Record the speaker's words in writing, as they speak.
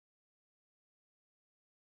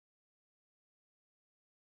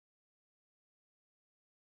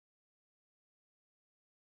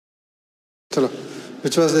Chalo.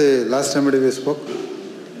 Which was the last remedy we spoke?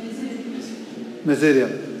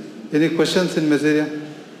 Mesothelium. Any questions in mesothelium?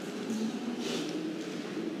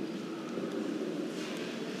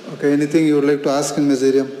 Okay, anything you would like to ask in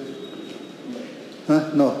mesothelium? Huh?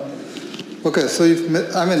 No. Okay, so if,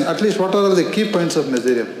 at least what are all the key points of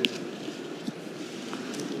mesothelium?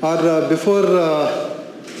 Or before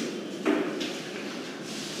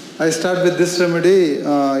I start with this remedy,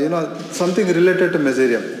 something related to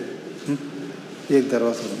mesothelium.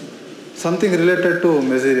 Something related to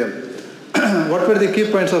mesothelium. What were the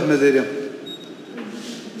key points of mesothelium?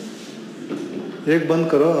 एक बंद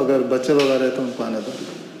करो, अगर बच्चे लोग आ रहे तो उनको आने दो.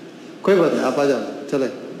 कोई बात नहीं, आप आ जाओ, चले.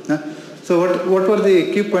 So what were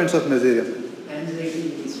the key points of mesothelium?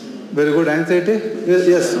 Anxiety. Very good. Anxiety?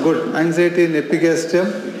 Yes, good. Anxiety in epigastrium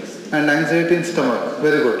and anxiety in stomach.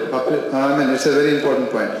 Very good. It's a very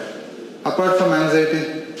important point. Apart from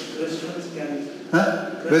anxiety?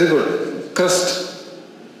 Very good. Crust.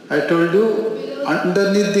 I told you,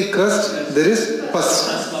 underneath the crust there is pus.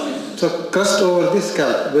 So crust over the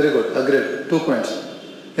scalp. Very good. Agreed. 2 points.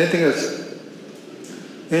 Anything else?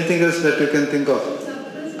 Anything else that you can think of?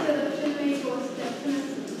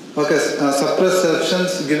 Okay, suppressed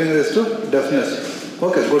eruptions giving rise to deafness.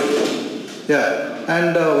 Okay, good. Yeah.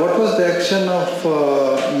 And what was the action of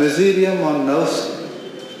mesothelium on nerves?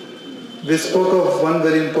 We spoke of one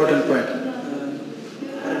very important point.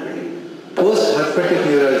 Post-herpetic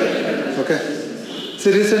neuralgia. Okay.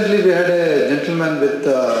 See, recently we had a gentleman with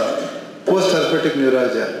post-herpetic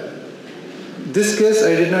neuralgia. This case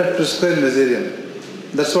I did not prescribe mesothelium.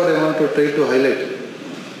 That's what I want to try to highlight.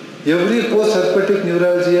 Every post-herpetic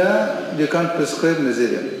neuralgia you can't prescribe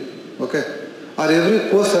mesothelium. Okay. Or every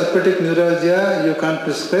post-herpetic neuralgia you can't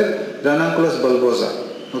prescribe ranunculus bulbosa.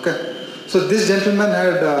 Okay. So this gentleman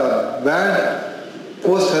had bad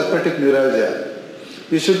post-herpetic neuralgia.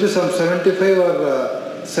 He should be some 75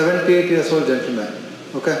 or 78 years old gentleman.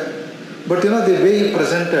 Okay. But the way he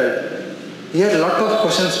presented, he had a lot of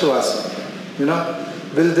questions to ask.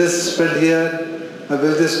 Will this spread here?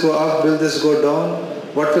 Will this go up? Will this go down?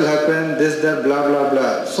 What will happen? This, that, blah, blah,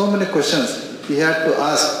 blah. So many questions he had to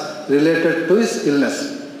ask related to his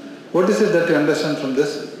illness. What is it that you understand from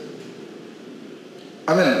this?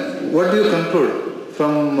 What do you conclude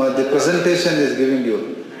from the presentation he is giving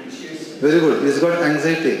you? Anxious. Very good. He's got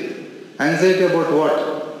anxiety. Anxiety about what?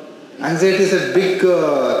 Anxiety is a big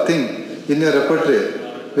thing in your repertoire.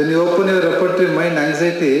 When you open your repertoire mind,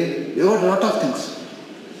 anxiety, you got a lot of things.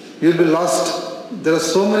 You'll be lost. There are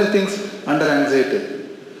so many things under anxiety.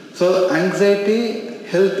 So anxiety,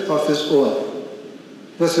 health of his own.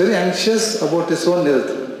 He was very anxious about his own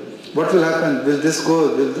health. What will happen? Will this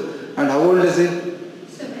go? And how old is he?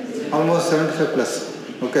 75. Almost 75 plus.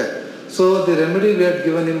 Okay. So the remedy we had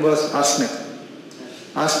given him was arsenic.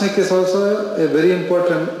 Arsenic is also a very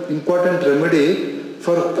important remedy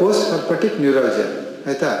for post-herpetic neuralgia.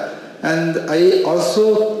 And I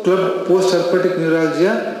also clubbed post-herpetic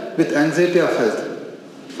neuralgia with anxiety of health.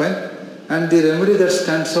 Fine? And the remedy that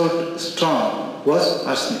stands out strong was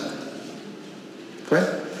arsenic. Fine?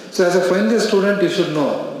 So as a final year student, you should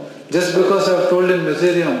know, just because I have told in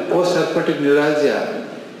mesothelium post-herpetic neuralgia,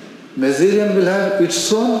 mesothelium will have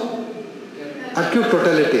its own acute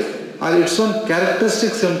totality or its own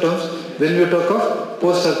characteristic symptoms when we talk of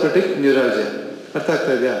post-herpetic neuralgia.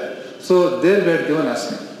 So there we had given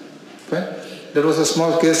arsenic. Fine? That was a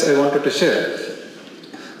small case I wanted to share.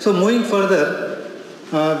 So moving further,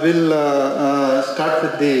 we'll start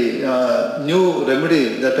with the new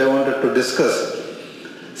remedy that I wanted to discuss.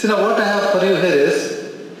 See, now what I have for you here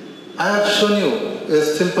is, I have shown you a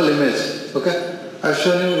simple image. Okay? I have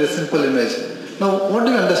shown you a simple image. Now, what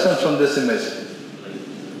do you understand from this image?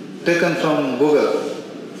 Taken from Google.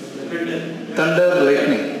 Thunder,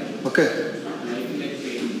 lightning. Okay?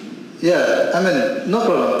 Yeah, no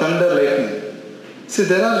problem. Thunder, lightning. See,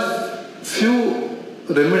 there are few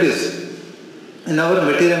remedies in our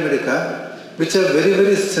materia medica which are very,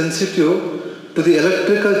 very sensitive to the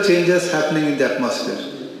electrical changes happening in the atmosphere.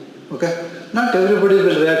 Okay? Not everybody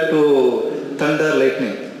will react to thunder,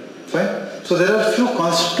 lightning. Fine? So there are few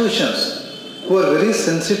constitutions who are very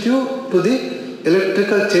sensitive to the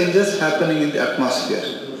electrical changes happening in the atmosphere.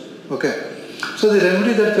 Okay? So the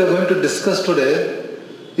remedy that we are going to discuss today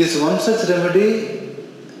is one such remedy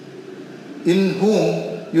in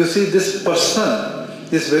whom you see this person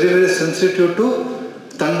is very, very sensitive to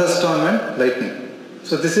thunderstorm and lightning.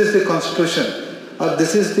 So this is the constitution, or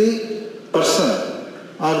this is the person,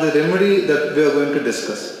 or the remedy that we are going to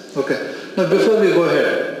discuss. Okay. Now before we go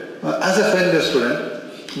ahead, as a final year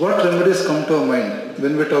student, what remedies come to our mind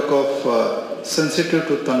when we talk of sensitive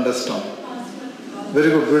to thunderstorm? Very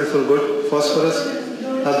good, beautiful, good. Phosphorus.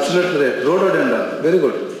 Absolutely right. Rhododendron. Very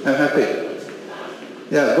good. I'm happy.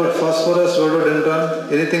 Yeah, good. Phosphorus,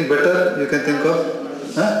 rhododendron. Anything better you can think of?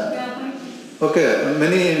 Huh? Okay.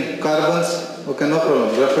 Many carbons. Okay, no problem.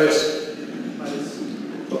 Graphites.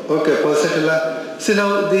 Okay, pulsatilla. See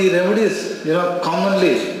now the remedies,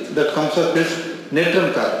 commonly that comes up is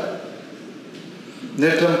natrum carb.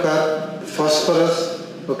 Natrum carb, phosphorus,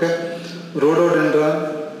 okay, rhododendron,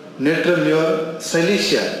 natrum mure,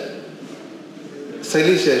 silicea.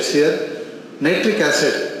 Silicea is here, nitric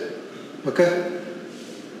acid, okay,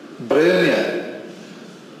 bryonia.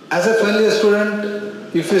 As a final year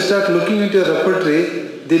student, if you start looking into your repertory,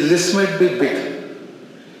 the list might be big.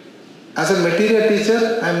 As a material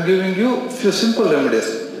teacher, I am giving you few simple remedies.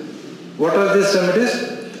 What are these remedies?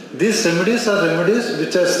 These remedies are remedies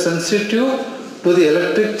which are sensitive to the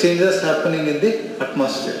electric changes happening in the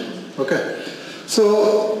atmosphere. Okay.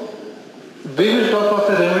 So, we will talk of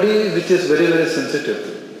a remedy which is very, very sensitive.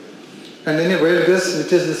 And any wild guess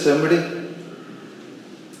which is this remedy?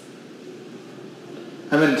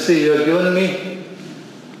 I mean, see, you have given me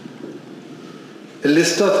a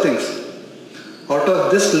list of things. Out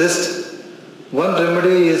of this list, one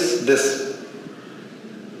remedy is this.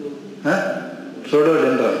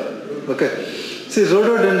 Rhododendron. Okay. See,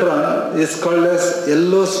 rhododendron is called as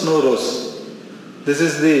yellow snow rose. This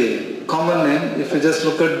is the common name. If you just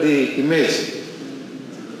look at the image,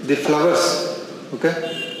 the flowers, okay,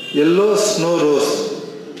 yellow snow rose,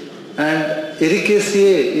 and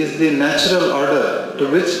Ericaceae is the natural order to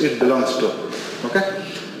which it belongs to. Okay.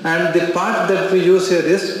 And the part that we use here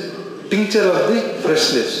is tincture of the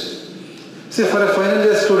fresh leaves. See, for a final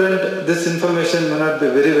year student, this information may not be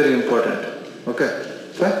very, very important. Okay,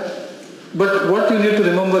 fine. But what you need to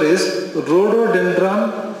remember is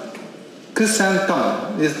rhododendron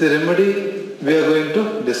chrysanthemum is the remedy we are going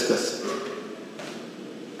to discuss.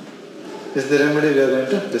 Is the remedy we are going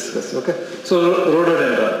to discuss. Okay, so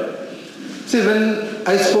rhododendron. See, when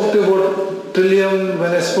I spoke to you about trillium,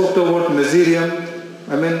 when I spoke to you about mesothelium,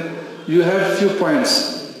 I mean, you had few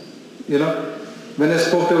points. When I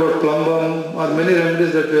spoke about plumbum or many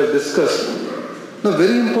remedies that we have discussed. Now,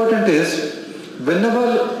 very important is,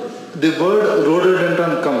 whenever the word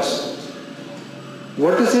rhododendron comes,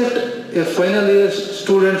 what is it a final year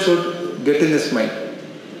student should get in his mind?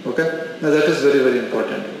 Okay? Now, that is very, very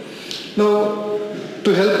important. Now,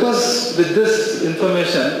 to help us with this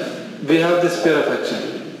information, we have this sphere of action.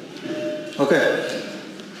 Okay?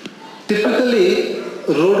 Typically,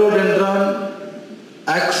 rhododendron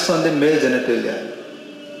acts on the male genitalia.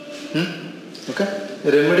 Okay?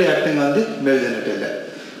 A remedy acting on the male genitalia.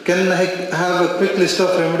 Can I have a quick list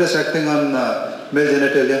of remedies acting on male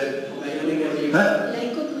genitalia?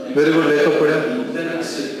 Very good. Lycopodium,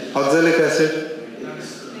 oxalic acid,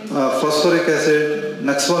 phosphoric acid,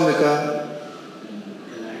 naxvomica,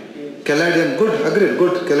 caladium. Good, agreed,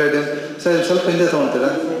 good, caladium. So, I ಸ್ವಲ್ಪ ಹಿಂದೆ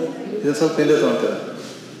ತಗೊಂತೀರಾ? ಇದನ್ನು ಸ್ವಲ್ಪ ಹಿಂದೆ ತಗೊಂತೀರಾ?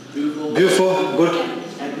 Bufo, good.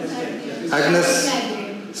 Agnes,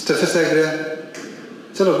 Staphylococcus agria.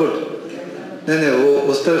 Chalo, good. वो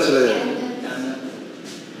उस तरफ चले जाए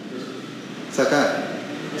सका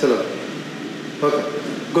चलो okay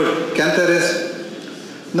good Cantharis.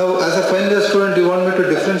 Now as a final year student, you want me to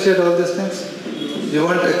differentiate all these things? You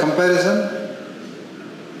want a comparison?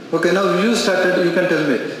 Okay, now you started, you can tell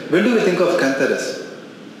me, when do we think of Cantharis?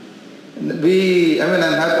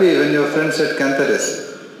 I'm happy when your friend said Cantharis.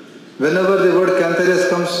 Whenever the word Cantharis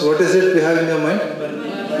comes, what is it we have in your mind?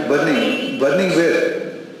 Burning. Burning where?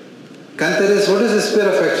 Cantharis, what is the sphere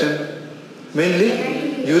of action? Mainly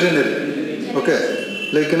urinary. Okay.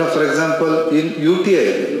 Like, for example, in UTI,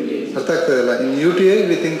 in UTI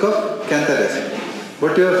we think of Cantharis.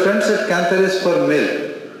 But your friend said Cantharis for male.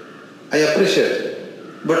 I appreciate.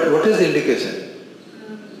 But what is the indication?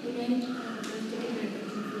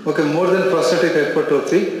 Okay, more than prostatic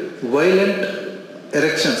hypertrophy, violent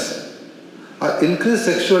erections or increased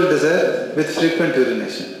sexual desire with frequent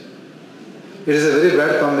urination. It is a very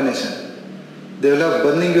bad combination. They will have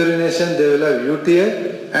burning urination, they will have UTI,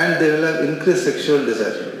 and they will have increased sexual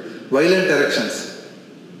desire. Violent erections.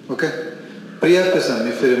 Okay? Priapism,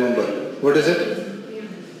 if you remember. What is it?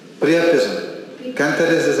 Priapism.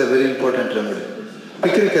 Cantharis is a very important remedy.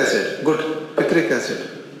 Picric acid. Good. Picric acid.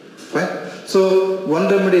 Fine? So, one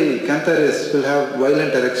remedy, Cantharis, will have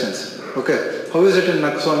violent erections. Okay? How is it in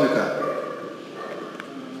Naxvomica?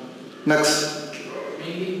 Nux.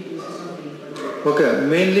 Okay,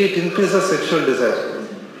 mainly it increases sexual desire.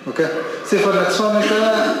 Okay, see, for Naxvomica,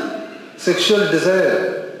 sexual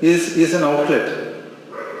desire is an outlet.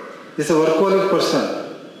 He's a workaholic person.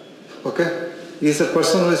 Okay, he is a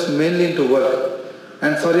person who is mainly into work,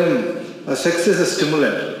 and for him, sex is a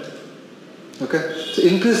stimulant. Okay? So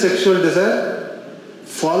increased sexual desire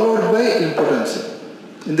followed by impotency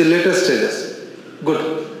in the later stages.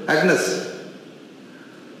 Good. Agnes.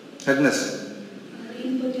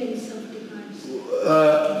 Impotence of the parts.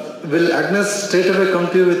 Will Agnes straight away come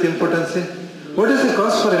to you with impotency? What is the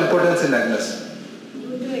cause for impotence in Agnes?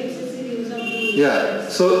 Due to excessive use of the Yeah.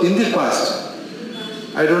 So in the past,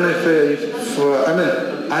 I don't know if I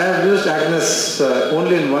mean, I have used Agnes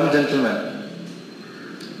only in one gentleman.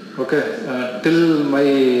 Okay, till my,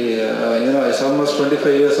 it's almost 25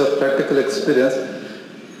 years of practical experience.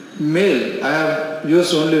 Male, I have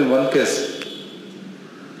used only in one case.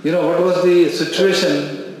 You know, what was the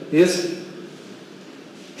situation is,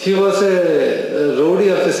 he was a rowdy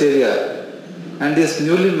of his area and is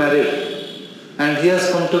newly married and he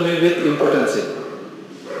has come to me with impotency.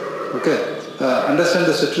 Okay, understand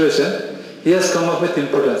the situation. He has come up with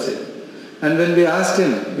impotency. And when we asked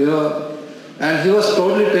him, and he was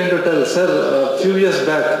proudly trying to tell, sir, a few years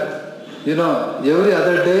back, every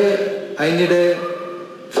other day I need a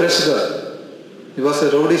fresh girl. He was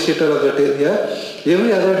a rowdy cheater of that area.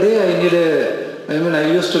 Every other day I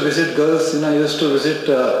used to visit girls, I used to visit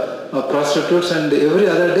prostitutes, and every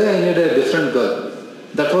other day I need a different girl.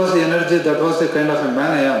 That was the energy, that was the kind of a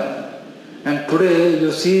man I am. And today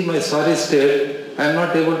you see my sorry state, I am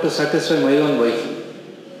not able to satisfy my own wife.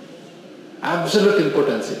 Absolute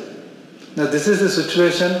impotency. Now this is the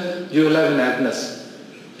situation you will have in Agnes.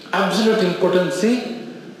 Absolute impotency,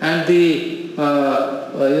 and if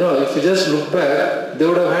you just look back, they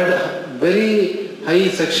would have had very high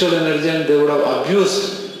sexual energy and they would have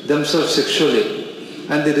abused themselves sexually,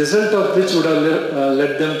 and the result of which would have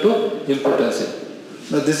led them to impotency.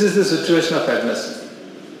 Now this is the situation of Agnes.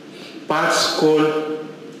 Parts cold,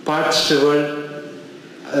 parts shriveled,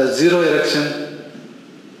 zero erection.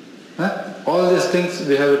 All these things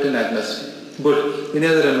we have it in Agnes. Good. Any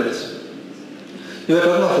other remedies? You are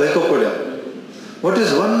talking of lycopodium. What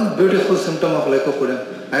is one beautiful symptom of lycopodium?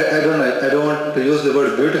 I don't want to use the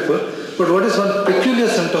word beautiful, but what is one peculiar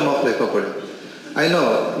symptom of lycopodium? I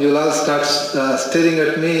know you will all start staring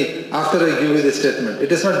at me after I give you the statement.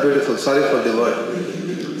 It is not beautiful. Sorry for the word.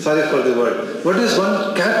 Sorry for the word. What is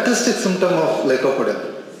one characteristic symptom of lycopodium?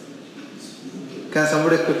 Can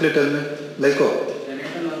somebody quickly tell me? Lyco.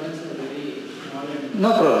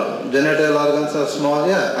 No problem. Genital organs are small.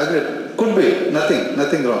 Yeah, agreed. Could be.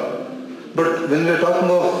 Nothing wrong. But when we are talking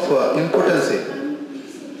of impotency,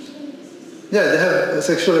 yeah, they have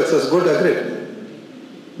sexual excess. Good, agreed.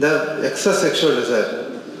 They have excess sexual desire.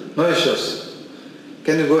 No issues.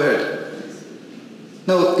 Can you go ahead?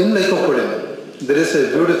 Now, in lycopodium, there is a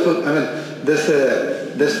beautiful, there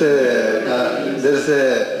is a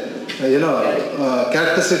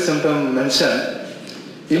characteristic symptom mentioned.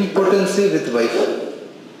 Impotency with wife.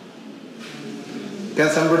 Can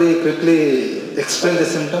somebody quickly explain the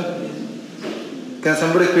symptom? Can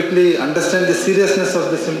somebody quickly understand the seriousness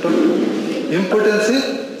of the symptom? Impotency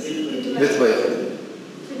with wife.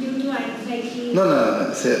 So due to anxiety. No.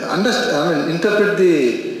 Say, interpret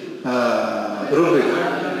the rubric.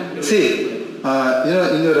 See,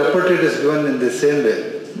 in your repertoire it is given in the same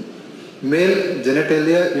way. Male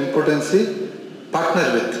genitalia, impotency,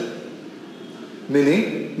 partner with.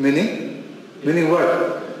 Meaning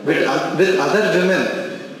what? With other women,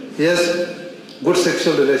 he has good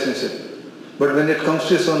sexual relationship. But when it comes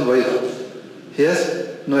to his own wife, he has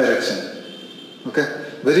no erection. Okay?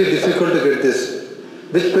 Very difficult to get this.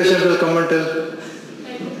 Which patient will come and tell,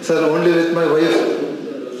 sir, only with my wife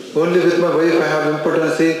I have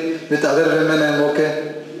impotency, with other women I am okay.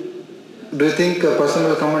 Do you think a person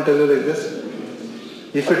will come and tell you like this?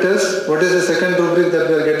 If he tells, what is the second rubric that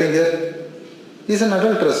we are getting here? He is an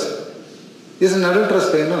adulteress. He is an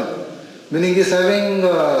adulteress, meaning he is having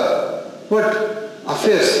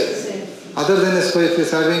affairs. Other than his wife,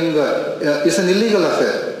 is having is an illegal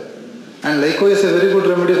affair. And lyco is a very good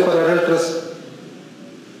remedy for adulteress.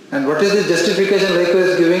 And what is the justification lyco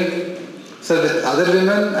is giving? So with other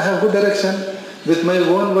women I have good erection. With my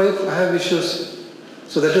own wife I have issues.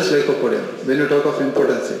 So that is lycopodium. When you talk of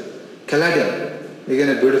impotency. Caladium, again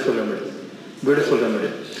a beautiful remedy. Beautiful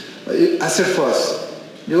remedy. Acid fast.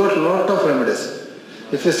 You got a lot of remedies.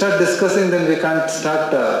 If we start discussing, then we can't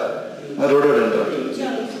start rhododendron.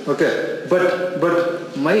 Okay,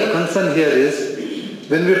 but my concern here is,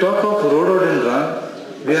 when we talk of rhododendron,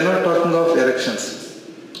 we are not talking of erections.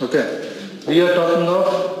 Okay, we are talking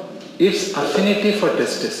of its affinity for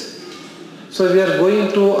testis. So we are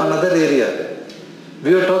going to another area.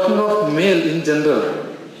 We are talking of male in general.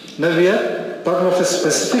 Now we are talking of a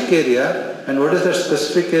specific area, and what is that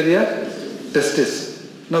specific area? Testis.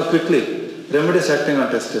 Now quickly, remedies acting on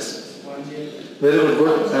testis. Very good,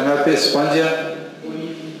 good. I'm happy. Spongia,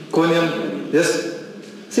 conium, yes.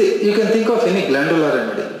 See, you can think of any glandular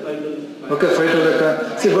remedy. Okay,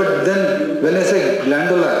 phytolacca. See, but then when I say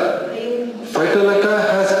glandular, phytolacca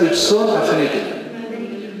has its own affinity.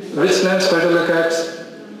 Which glands phytolacca acts?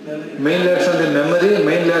 Mainly acts on the memory,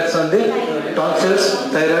 mainly acts on the tonsils,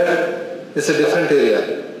 thyroid. It's a different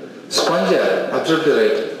area. Spongia, absolutely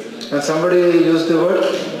right. And somebody used the word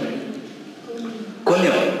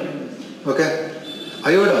conium. Okay.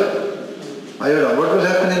 Iodine. Iodine. What will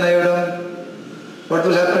happen in iodine? What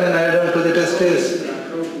will happen in iodine to the testes?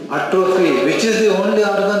 Atrophy. Which is the only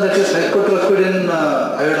organ that is hypertrophied in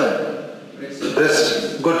iodine?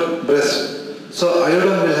 Breast. Good. Breast. So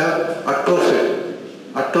iodine will have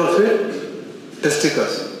atrophied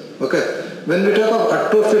testicles. Okay. When we talk of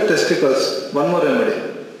atrophied testicles, one more remedy,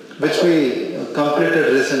 which we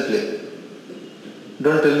completed recently.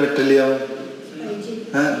 Don't tell me trillium.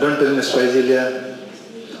 Don't tell me spigelia.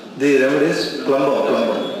 The remedy is plumbum.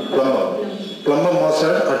 Plumbum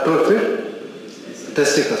also had atrophied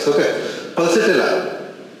testicles. Okay. Pulsatilla.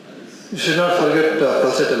 You should not forget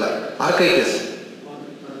pulsatilla. Architis.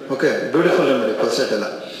 Okay. Beautiful remedy, pulsatilla.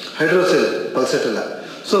 Hydrocele, pulsatilla.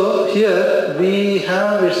 So here we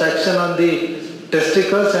have its action on the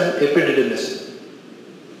testicles and epididymis.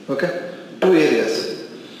 Okay. Two areas.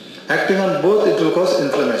 Acting on both, it will cause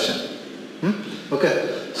inflammation.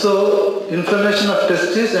 Okay. So, inflammation of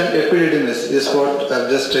testes and epididymis is what I have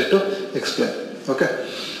just tried to explain. Okay.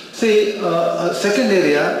 See, second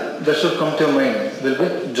area that should come to your mind will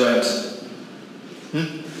be joints.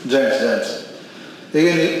 Joints.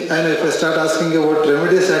 Again, I know if I start asking you what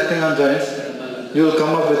remedies acting on joints, you will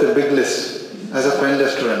come up with a big list as a fine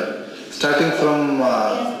student. Starting from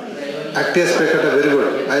Actias peccata, very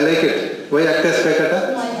good. I like it. Why Actias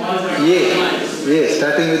peccata? A.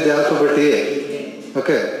 Starting with the alphabet A.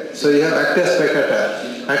 Okay, so you have Actias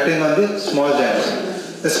peccata acting on the small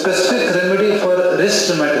joints. A specific remedy for wrist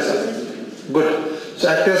rheumatism. Good. So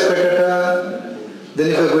Actias peccata, then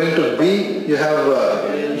if you are going to B, you have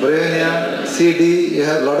Bryonia, C, D, you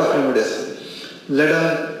have a lot of remedies.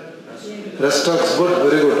 Ledum, Restox, good,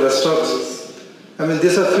 very good, Restox. I mean,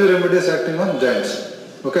 these are few remedies acting on joints.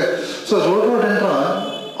 Okay, so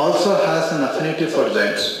Rhododendron also has an affinity for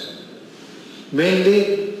joints.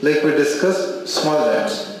 Mainly, like we discussed, small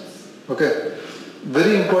joints. Okay.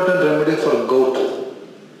 Very important remedy for gout.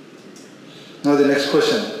 Now the next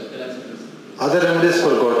question. Other remedies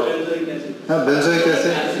for gout. Benzoic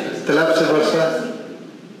acid, Thalapsa bursa.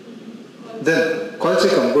 Then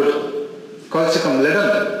colchicum, good. Colchicum,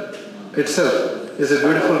 ledum itself is a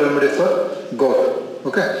beautiful remedy for gout.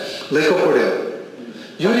 Okay. Lycopodium.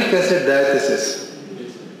 Uric acid diathesis.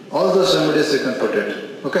 All those remedies you can put it.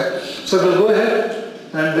 Okay, so we'll go ahead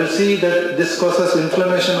and we'll see that this causes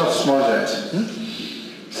inflammation of small joints.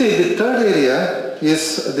 See, the third area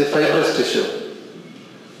is the fibrous tissue.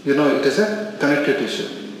 You know, it is a connective tissue.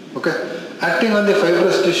 Okay, acting on the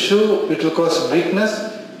fibrous tissue, it will cause weakness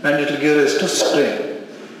and it will give rise to sprain.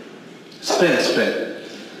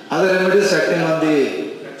 Other remedies acting on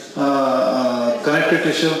the connective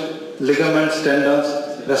tissue, ligaments, tendons,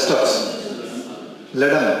 Restox,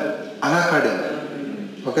 ledum, anacardium.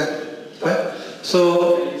 Okay, fine.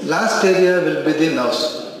 So last area will be the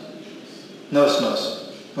nerves.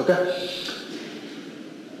 Okay.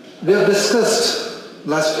 We have discussed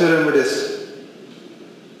last few remedies.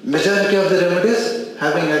 Majority of the remedies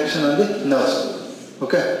having action on the nerves.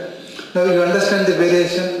 Okay. Now you understand the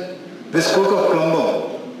variation. We spoke of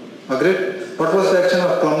plumbum. Agreed? What was the action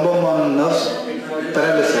of plumbum on nerves?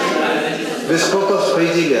 Paralysis. We spoke of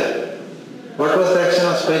spigelia. What was the action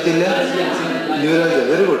of spigelia? Neuralgia,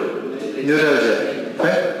 very good. Neuralgia.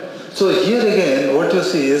 Right? So here again, what you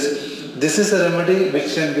see is, this is a remedy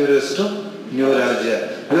which can give rise to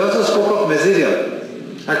neuralgia. We also spoke of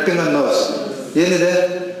meserium acting on nerves.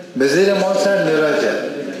 Meserium also had neuralgia.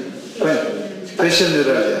 Fine. Facial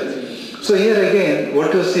neuralgia. So here again,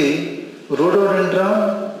 what you see,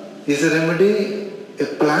 rhododendron is a remedy, a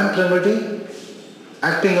plant remedy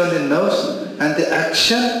acting on the nerves, and the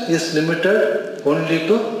action is limited only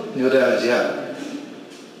to neuralgia.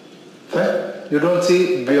 Fine? You don't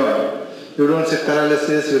see beyond. You don't see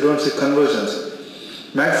paralysis, you don't see conversions.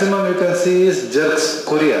 Maximum you can see is jerks,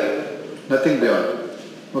 chorea, nothing beyond.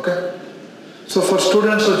 Okay? So for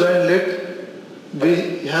students who join late,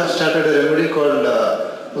 we have started a remedy called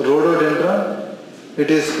rhododendron. It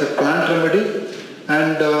is a plant remedy,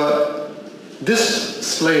 and this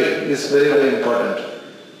slide is very, very important.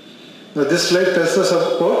 Now this slide tells us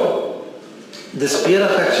about the sphere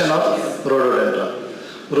of action of rhododendron.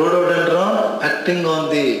 Rhododendron acting on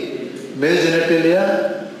the male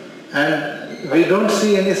genitalia and we don't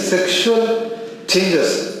see any sexual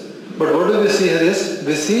changes. But what do we see here is,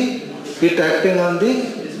 we see it acting on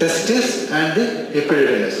the testis and the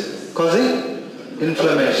epididymis, causing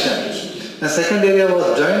inflammation. The second area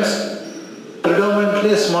was joints,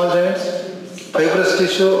 predominantly small joints, fibrous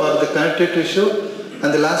tissue or the connective tissue,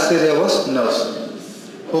 and the last area was nerves.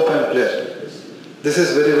 Hope I am clear. This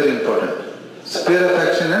is very, very important. Sphere of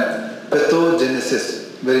action and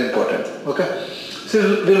pathogenesis, very important. Okay.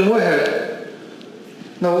 So we'll move ahead.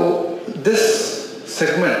 Now this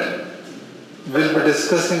segment will be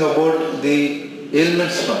discussing about the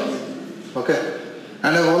ailments from. Okay.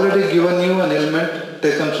 And I've already given you an ailment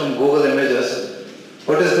taken from Google Images.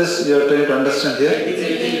 What is this you are trying to understand here?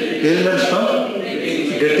 Ailments from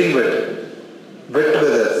getting wet. Wet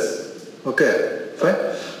weather. Okay. Fine.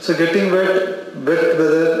 So getting wet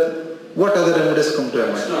weather, what other remedies come to your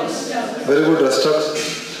mind? Very good,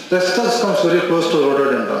 Restox. Restox comes very close to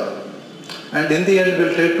Rhododendron. And in the end,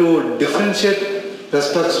 we'll try to differentiate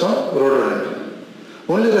Restox from Rhododendron.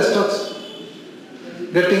 Only Restox.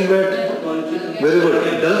 Getting wet, very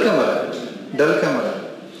good. Dull camera. Dull camera.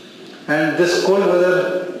 And this cold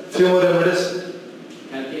weather, few more remedies.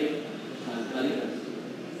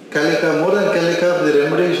 Calica, more than calica, the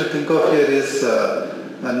remedy you should think of here is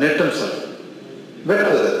natum sulf. Wet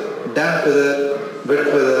weather, damp weather, wet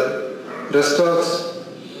weather, Restox,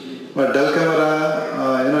 dull camera,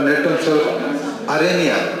 natum sulf,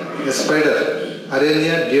 arania, a spider,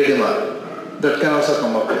 arania diadema, that can also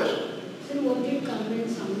come up here. So what did come in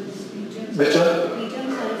summers? Which one? Natum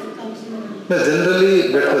sulf comes in. No,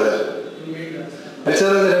 generally wet weather. Which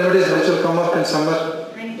are the remedies which will come up in summer?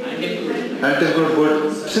 Antidote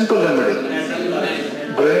good. Simple remedy.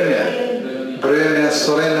 Bryonia,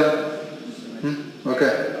 solanum.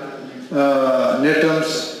 Okay. Natums,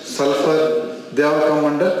 sulfur, they all come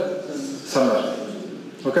under summer.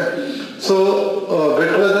 Okay. So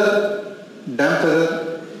wet weather, damp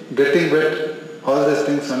weather, getting wet, all these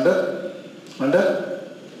things under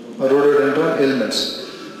rhododendron ailments.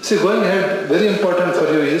 See, going ahead, very important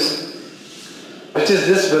for you is, which is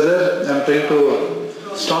this weather I am trying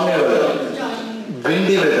to, stormy weather,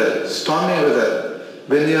 windy weather, stormy weather,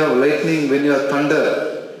 when you have lightning, when you have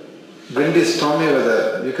thunder, windy stormy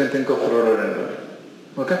weather, you can think of rhododendron.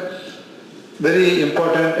 Okay? Very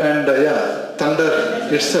important, and thunder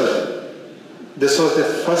itself. This was the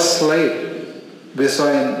first slide we saw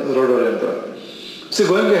in rhododendron. See,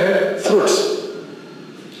 going ahead, fruits,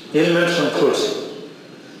 ailments from fruits.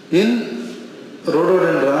 In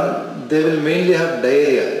rhododendron, they will mainly have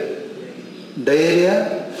diarrhea.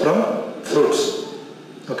 Diarrhea from fruits.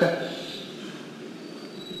 Okay?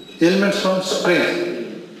 Ailments from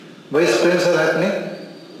sprains. Why sprains are happening?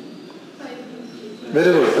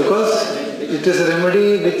 Very good. Because it is a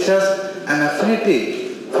remedy which has an affinity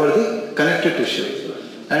for the connective tissue.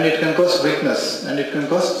 And it can cause weakness and it can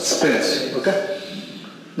cause sprains. Okay?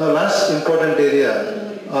 Now last important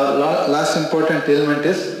area, last important ailment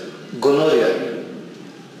is gonorrhea.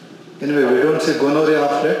 Anyway, we don't say gonorrhea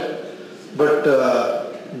of late, but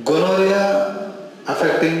gonorrhea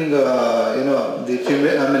affecting the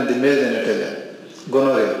female, the male genitalia.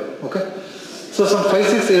 Gonorrhea. Okay. So some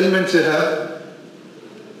 5-6 ailments you have,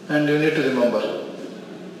 and you need to remember.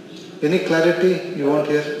 Any clarity you want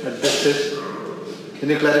here at this stage?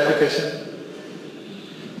 Any clarification?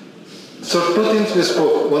 So 2 things we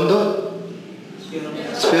spoke. One,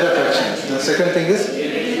 sphere of action. The second thing is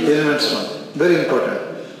ailments one. Very important.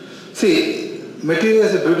 See, material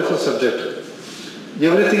is a beautiful subject.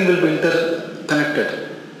 Everything will be interconnected.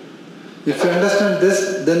 If you understand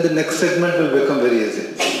this, then the next segment will become very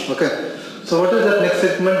easy. Okay. So what is that next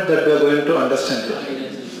segment that we are going to understand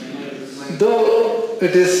here? Though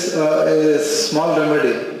it is a small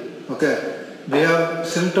remedy, okay, we have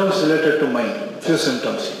symptoms related to mind, few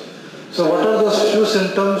symptoms. So what are those few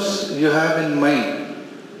symptoms you have in mind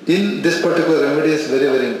in this particular remedy is very,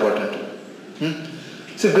 very important.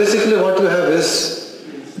 See, basically what you have is,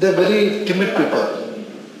 they are very timid people.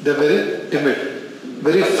 They are very timid,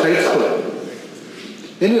 very frightful.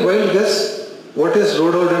 Any wild guess, what is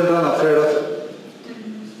rhododendron afraid of?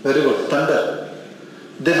 Very good, thunder.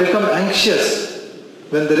 They become anxious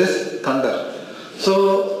when there is thunder.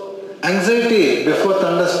 So, anxiety before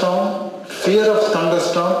thunderstorm, fear of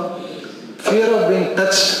thunderstorm, fear of being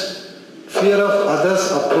touched, fear of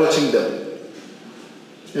others approaching them.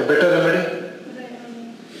 A better remedy?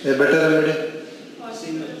 A better remedy?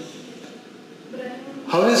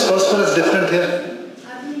 How is phosphorus different here?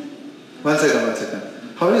 One second.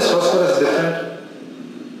 How is phosphorus different?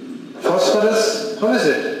 Phosphorus, how is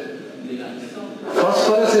it?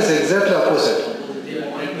 Phosphorus is exactly opposite.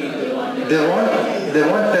 They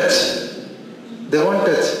want touch.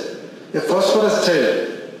 phosphorus child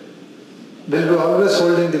will be always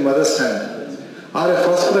holding the mother's hand, or a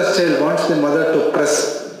phosphorus child wants the mother to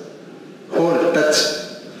press, hold, touch.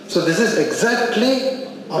 So this is exactly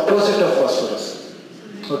opposite of phosphorus.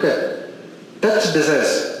 Okay, touch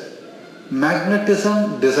desires,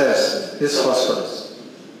 magnetism desires is phosphorus.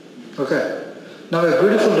 Okay, now a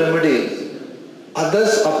beautiful remedy,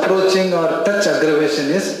 others approaching or touch aggravation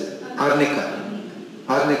is arnica.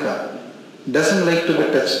 Arnica doesn't like to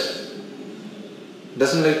be touched.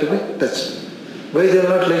 Doesn't like to be touched. Why they are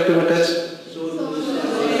not like to be touched?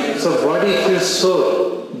 So body feels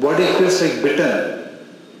sore, body feels like bitten.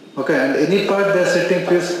 Okay, and any part they are sitting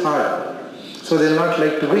feels hard. So they will not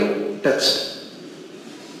like to be touched.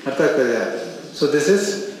 So this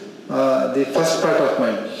is the first part of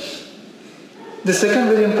mind. The second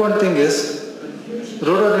very important thing is,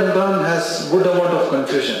 rhododendron has good amount of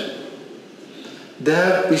confusion. They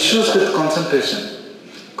have issues with concentration.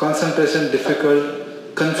 Concentration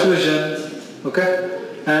difficult, confusion, okay?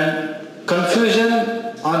 And confusion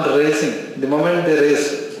on raising, the moment they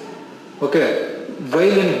raise, okay?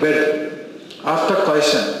 While in bed, after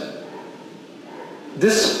coition.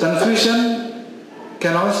 This confusion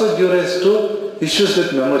can also give rise to issues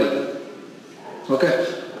with memory. Okay?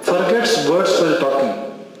 Forgets words while talking.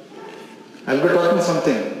 I'll be talking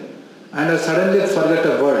something and I'll suddenly forget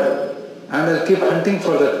a word. And I'll keep hunting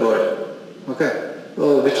for that word. Okay?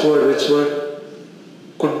 Oh, which word, which word?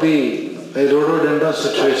 Could be a rhododendron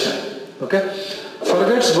situation. Okay?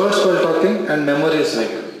 Forgets words while talking and memory is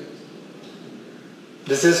weak.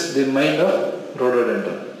 This is the mind of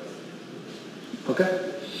rhododendron.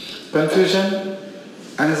 Okay? Confusion,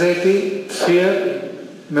 anxiety, fear,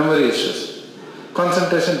 memory issues.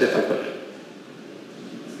 Concentration difficult.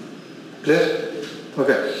 Clear?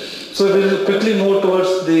 Okay. So we will quickly move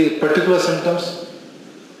towards the particular symptoms.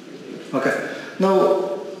 Okay.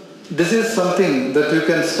 Now, this is something that you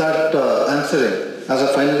can start answering as a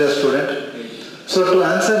final year student. So to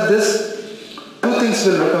answer this, two things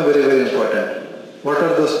will become very, very important. What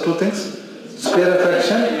are those two things? Sphere of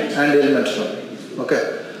action and ailment zone.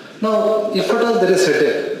 Okay. Now, if at all there is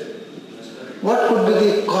headache, what could be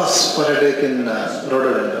the cause for headache in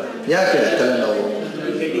rhododendron?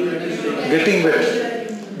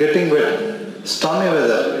 Getting wet, stormy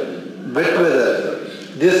weather, wet weather.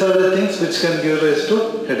 These are the things which can give rise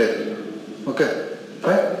to headache. Okay,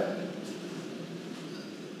 fine.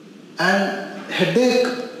 And headache,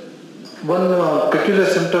 one peculiar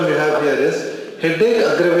symptom you have here is headache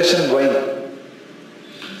aggravation wine.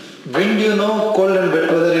 Wind you know, cold and wet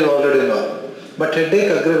weather you already know. But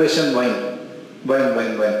headache aggravation wine.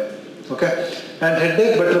 Okay? And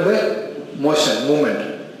headache better by motion,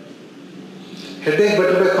 movement. Headache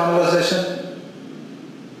better by conversation.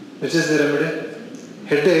 Which is the remedy?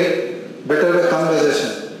 Headache better by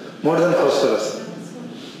conversation. More than phosphorus.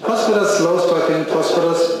 Phosphorus loves talking,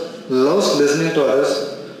 phosphorus loves listening to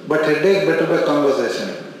others. But headache better by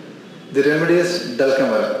conversation. The remedy is dull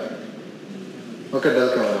camera. Okay, dull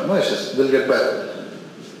camera. No issues. We'll get back.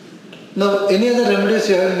 Now, any other remedies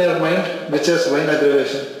you have in your mind which has wine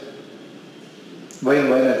aggravation?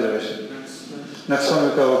 Wine aggravation. Next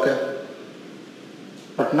one, okay.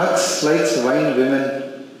 But Nux likes wine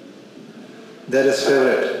women. They're his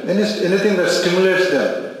favorite. Anything that stimulates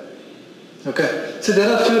them. Okay. See,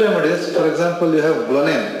 there are few remedies. For example, you have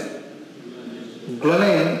glonine.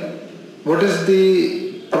 Glonine, what is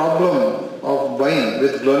the problem of wine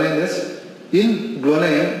with glonine is, in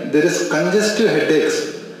glonine there is congestive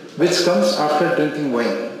headaches which comes after drinking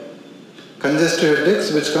wine. Congestive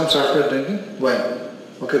headaches which comes after drinking wine.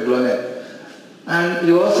 Okay, glonine. And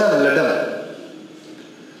you also have ledum.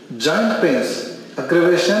 Joint pains,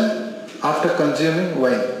 aggravation after consuming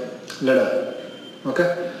wine. Ledum.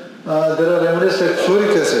 Okay. There are remedies like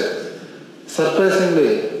fluoric acid.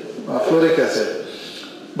 Surprisingly, fluoric acid.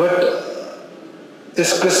 But a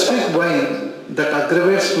specific wine that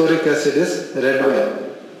aggravates fluoric acid is red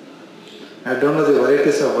wine. I don't know the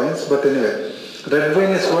varieties of wines, but anyway, red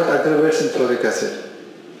wine is what aggravates in fluoric acid.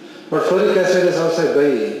 But fluoric acid is also by,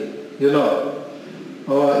 you know,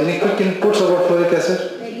 any quick inputs about fluoric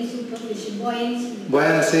acid? Very superficial. Buoyancy.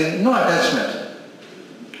 Buoyancy, no attachment.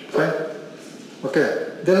 Fine? Okay.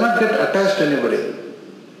 They will not get attached to anybody.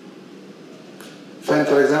 Fine,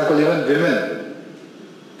 for example, even women.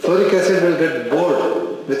 Fluoric acid will get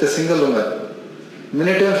bored with a single woman.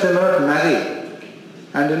 Many times they will not marry.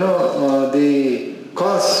 And you know, the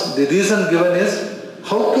cause, the reason given is,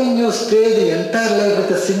 how can you stay the entire life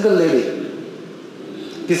with a single lady?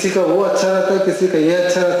 किसी का वो अच्छा रहता है, किसी का ये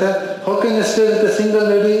अच्छा रहता है. How can you stay with a single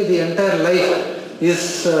lady? The entire life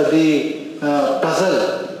is the puzzle.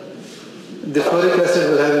 the fluoric acid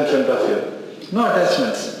will have in front of you? No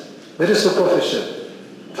attachments. Very superficial.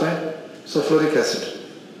 Fine? So fluoric acid.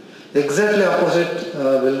 Exactly opposite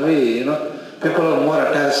will be, people are more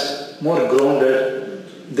attached, more grounded.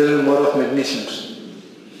 There will be more of magnesiums.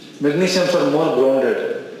 Magnesiums are more grounded.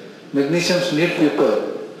 Magnesiums need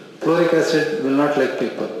people. Fluoric acid will not like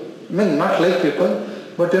people. I mean, not like people,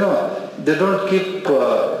 but they don't keep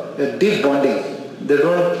a deep bonding. They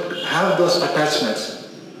don't have those attachments.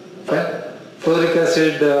 Fine? Fluoric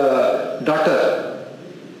acid daughter,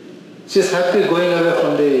 she is happy going away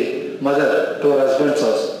from the mother to her husband's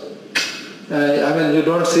house. You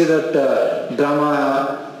don't see that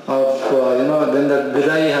drama of, when that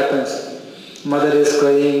bidai happens. Mother is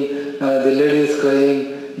crying, the lady is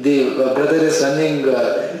crying, the brother is running,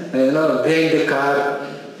 behind the car.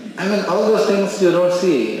 All those things you don't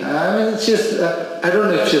see. She's, I don't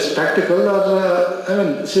know if she's practical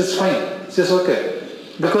or, she's fine. She's okay.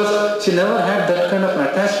 Because she never had that kind of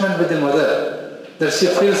attachment with the mother, that she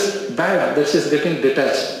feels bad that she's getting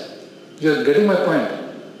detached. You're getting my point.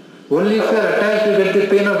 Only if you're attached, you get the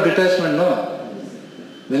pain of detachment, no?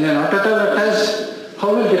 When you're not at all attached,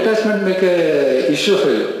 how will detachment make an issue for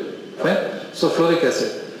you? Fine? So fluoric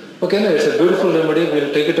acid. Okay, no, it's a beautiful remedy.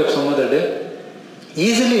 We'll take it up some other day.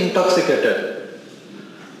 Easily intoxicated.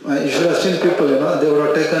 You should have seen people, they would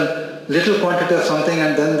have taken little quantity of something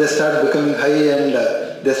and then they start becoming high and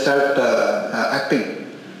they start acting.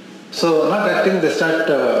 So not acting, they start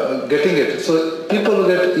getting it. So people who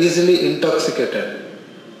get easily intoxicated.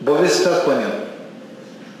 Bovista conium.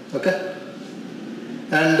 Okay?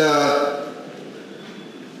 And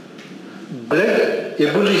blood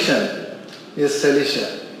ebullition is salicia.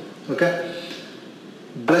 Okay?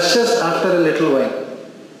 Blushes after a little wine.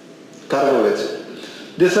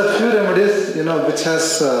 Carbovage. These are few remedies, which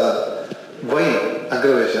has wine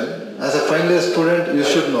aggravation. As a final year student, you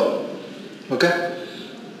should know. Okay?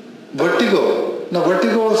 Vertigo. Now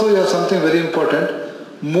vertigo also you have something very important.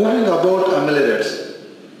 Moving about ameliorates.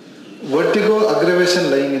 Vertigo aggravation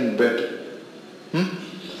lying in bed.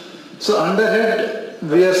 So under head,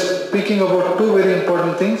 we are speaking about two very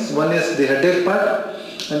important things. One is the headache part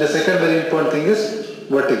and the second very important thing is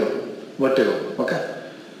vertigo. Vertigo. Okay?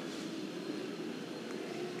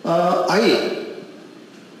 Eye.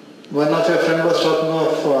 One of your friends was talking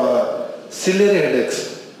of ciliary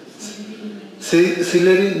headaches.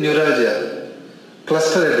 Ciliary neuralgia.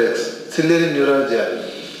 Cluster headaches. Ciliary neuralgia.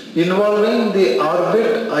 Involving the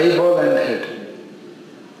orbit, eyeball and head.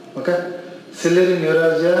 Okay? Ciliary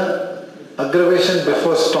neuralgia, aggravation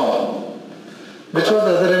before storm. Which was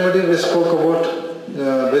the other remedy we spoke about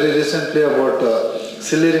very recently about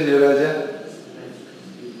ciliary neuralgia?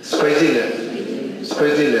 Spigelia.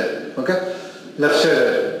 Okay? Left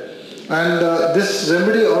sided. And this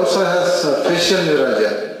remedy also has facial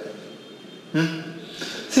neuralgia.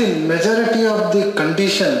 See, majority of the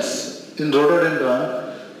conditions in rhododendron,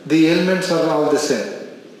 the ailments are all the same.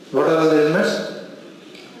 What are all the ailments?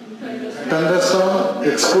 Thunderstorm,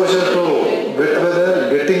 exposure to wet weather,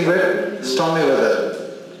 getting wet, stormy weather.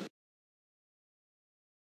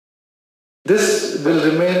 This will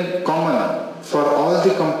remain common for all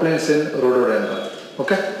the complaints in rhododendron.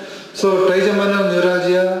 Okay? So trigeminal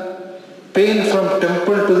neuralgia, pain from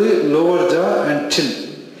temple to the lower jaw and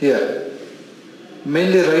chin here.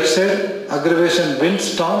 Mainly right side, aggravation, wind,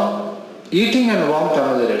 storm, eating and warmth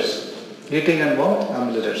ameliorates. Eating and warmth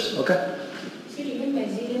ameliorates. Okay? So even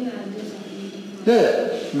mesothelium has this ability.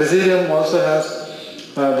 Yeah. Mesothelium also has,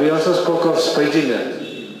 we also spoke of spigelia.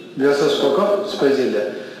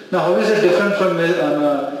 Now how is it different from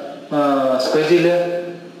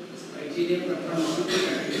spigelia?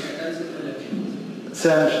 So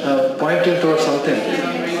I'm pointing towards something.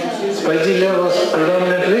 Spigelia was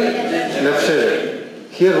predominantly left-sided.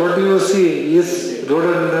 Here what you see is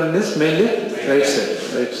rhododendron is mainly right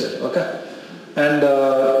side. Okay? And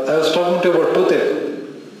I was talking to you about toothache.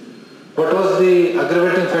 What was the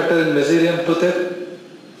aggravating factor in mesothelium toothache?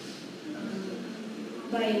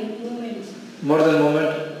 By movement. More than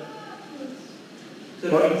movement?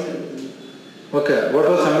 What? Okay, what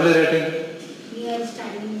was ameliorating? We are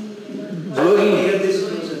standing.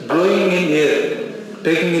 Blowing in air,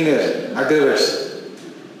 taking in air, aggravates.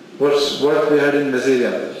 What we had in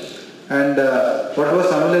mesothelium. And what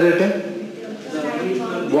was ameliorating?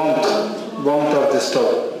 Warmth of the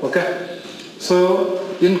stove. Okay? So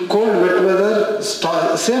in cold wet weather,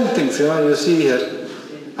 same things, you see here.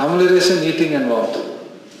 Amelioration, eating and warmth.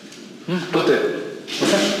 Toothache.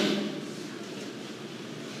 Okay?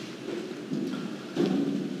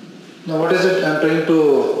 Now what is it I am trying to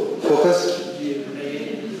focus?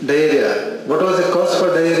 Diarrhea. What was the cause for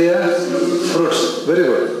diarrhea? Fruits. Very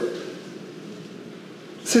good.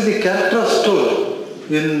 character of stool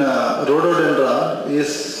in rhododendron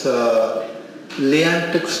is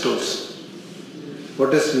liantic stools.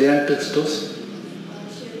 What is liantic stools?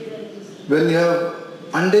 When you have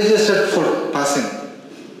undigested food passing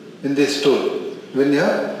in the stool. When you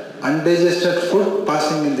have undigested food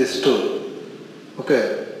passing in the stool.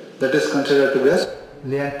 Okay, that is considered to be as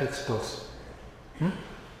liantic stools.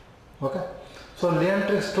 Okay, so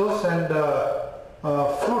liantic stools and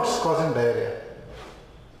fruits causing diarrhea.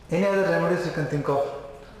 Any other remedies you can think of?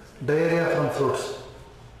 Diarrhea from fruits.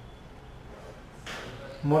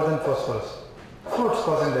 More than phosphorus. Fruits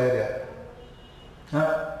causing diarrhea.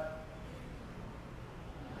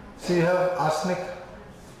 So you have arsenic,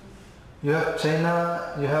 you have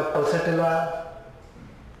china, you have pulsatilla,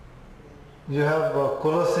 you have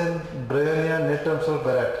colocin, bryonia, natrum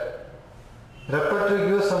sulfuret. Repertoire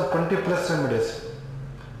gives some 20 plus remedies.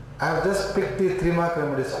 I have just picked the 3-mark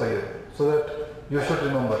remedies for you so that you should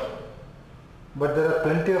remember. But there are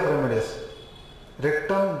plenty of remedies.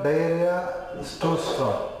 Rectum, diarrhea, stools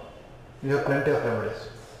from. You have plenty of remedies.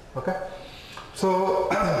 Okay? So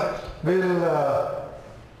we will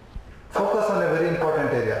focus on a very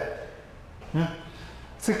important area.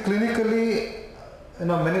 See, clinically,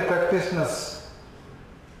 many practitioners,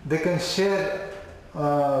 they can share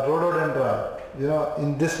rhododendron,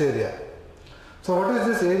 in this area. So what is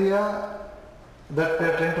this area that we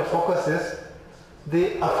are trying to focus is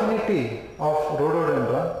the affinity of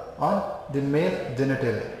rhododendron on the male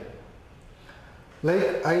genitalia.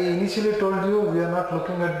 Like I initially told you, we are not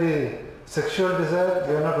looking at the sexual desire,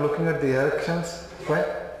 we are not looking at the erections, fine?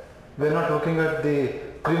 We are not looking at the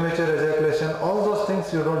premature ejaculation, all those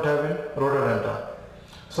things you don't have in rhododendron.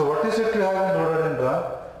 So what is it you have in rhododendron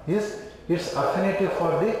is its affinity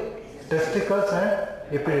for the testicles and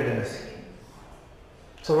epididymis.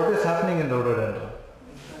 So what is happening in rhododendron?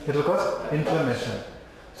 It will cause inflammation.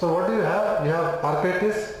 So what do you have? You have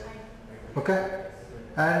arthritis, okay,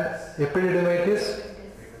 and epididymitis,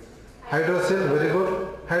 hydrocele, very good.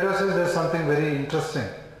 Hydrocele, there is something very interesting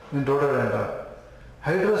in rhododendron.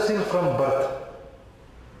 Hydrocele from birth.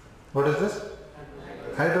 What is this?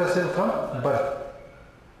 Hydrocele from birth.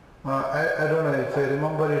 I don't know if I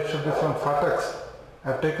remember, it should be from Fatax.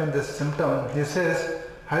 I have taken this symptom. He says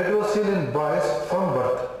hydrocele in boys from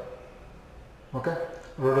birth. Okay?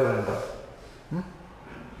 Rhododendron.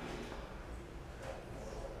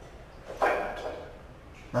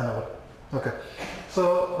 Okay.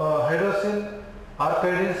 So hydrocele,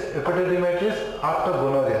 arthritis, epididymitis after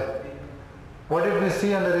gonorrhea. What did we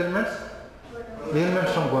see under ailments?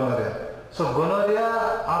 Ailments from gonorrhea. So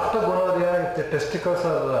gonorrhea, after gonorrhea, if the testicles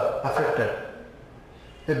are affected,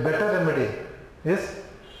 a better remedy is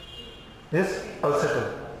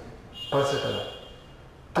pulsatilla.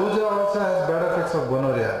 Puja also has bad effects of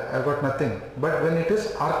gonorrhea. I got nothing. But when it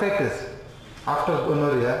is arthritis after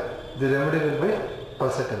gonorrhea, the remedy will be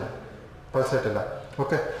pulsatilla.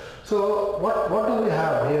 Okay. So what do we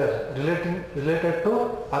have here related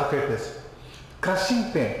to arthritis?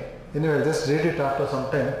 Crushing pain. Anyway, I'll just read it after some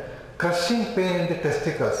time. Crushing pain in the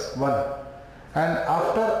testicles, 1. And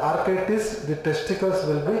after arthritis, the testicles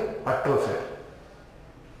will be atrophied.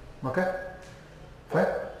 Okay? Fine?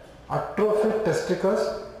 Atrophied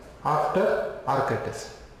testicles after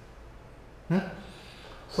arthritis.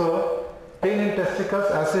 So, pain in testicles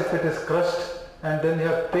as if it is crushed, and then you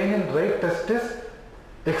have pain in right testis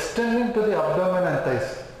extending to the abdomen and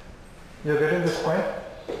thighs. You are getting this point?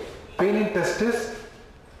 Pain in testis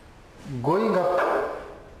going up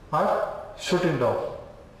or shooting down,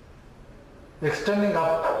 extending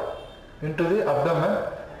up into the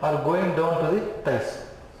abdomen or going down to the thighs.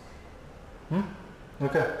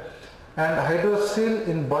 Okay. And hydrocele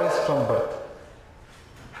in boys from birth.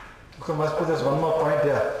 Okay, must be just one more point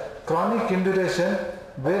here. Chronic induration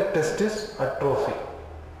where testis atrophy.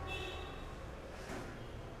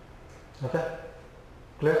 Okay,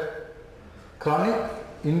 clear? Chronic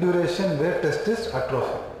induration where testis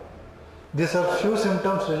atrophy. These are few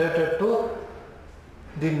symptoms related to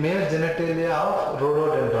the male genitalia of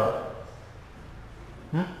rhododendron.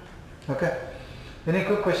 Okay. Any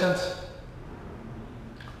quick questions?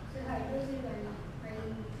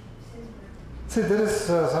 See, there is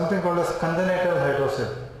something called as congenital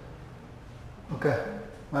hydrocele. Okay.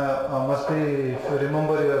 Must be, if you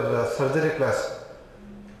remember your surgery class,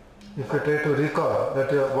 if you try to recall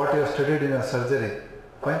that what you have studied in your surgery,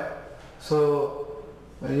 fine. So,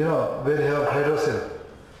 where you have hydrocele.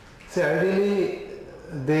 See, ideally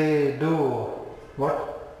they do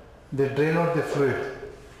what? They drain out the fluid.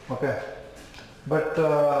 Okay. But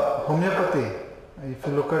homeopathy, if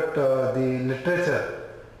you look at the literature,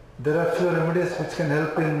 there are few remedies which can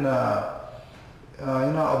help in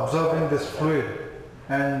absorbing this fluid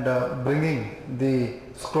and bringing the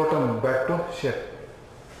scrotum back to shape.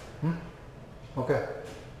 Okay.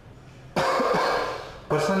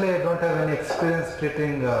 Personally, I don't have any experience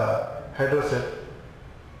treating hydrocele,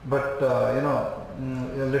 but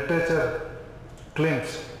literature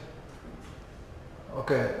claims,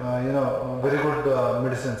 okay, very good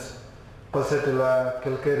medicines, pulsatilla,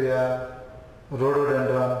 calcarea,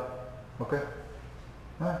 rhododendron, okay,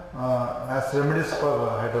 as remedies for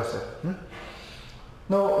hydrocele.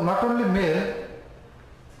 Now, not only male,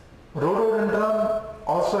 rhododendron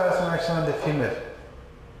also has an action on the female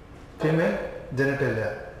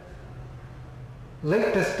genitalia.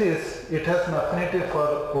 Like testes, it has an affinity for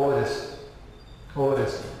ovaries.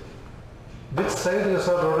 Which side you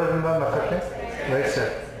saw rhododendron affecting? Right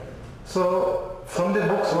side. So from the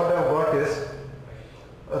books what I have got is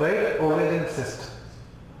right ovarian cyst.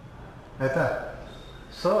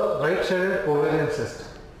 So right sided ovarian cyst.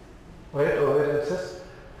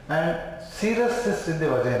 And serous cyst in the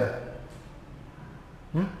vagina.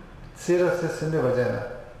 Serous cyst in the vagina.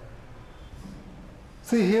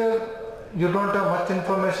 See here, you don't have much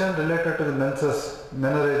information related to the menses,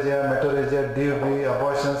 menorrhagia, metorrhagia, DUB,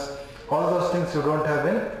 abortions. All those things you don't have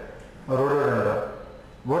in rhododendron.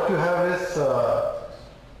 What you have is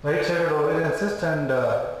right-sided ovarian cyst and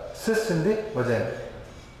cyst in the vagina.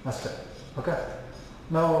 Okay.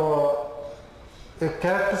 Now, a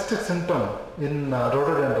characteristic symptom in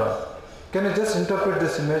rhododendron. Can you just interpret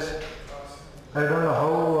this image? I don't know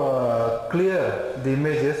how clear the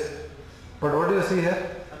image is, but what do you see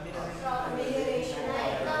here?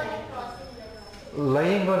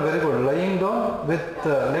 Lying down, very good. Lying down with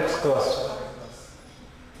legs crossed.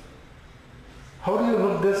 How do you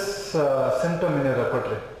look this symptom in your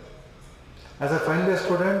repertory? As a final year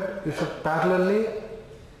student, you should parallelly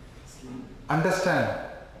understand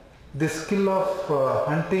the skill of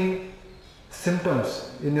hunting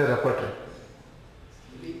symptoms in your repertory.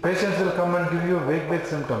 Patients will come and give you vague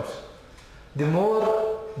symptoms. The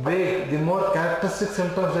more vague, the more characteristic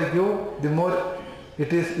symptoms I give, the more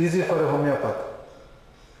it is easy for a homeopath.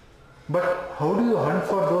 But how do you hunt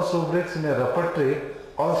for those rubrics in your repertory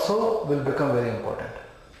also will become very important.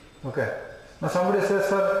 Okay. Now somebody says,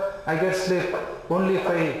 sir, I get sleep only if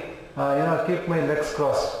I keep my legs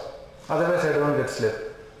crossed. Otherwise I don't get sleep.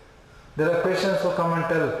 There are patients who come and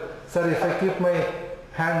tell, sir, if I keep my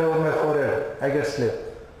hand over my forehead, I get sleep.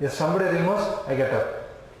 If somebody removes, I get up.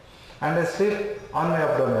 And I sleep on my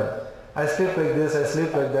abdomen. I sleep like this, I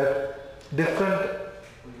sleep like that. Different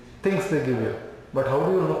things they give you. But how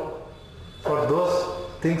do you look for those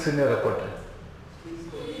things in your repertory?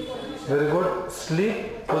 Very good.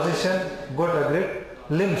 Sleep, position, good, agreed.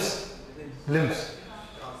 Limbs,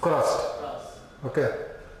 crossed. Okay.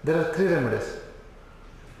 There are 3 remedies.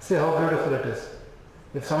 See how beautiful it is.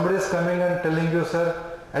 If somebody is coming and telling you,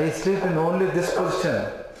 sir, I sleep in only this position,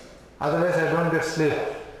 otherwise I don't get sleep,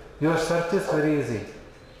 your search is very easy.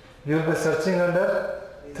 You will be searching under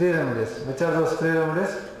 3 remedies. Which are those 3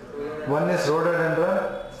 remedies? One is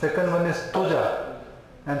rhododendron, second one is tuja,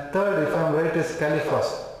 and third, if I am right, is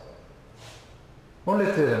califrost.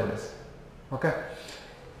 Only 3 remedies. Okay.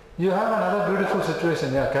 You have another beautiful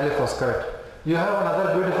situation. Yeah, califrost, correct. You have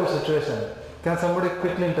another beautiful situation. Can somebody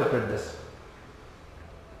quickly interpret this?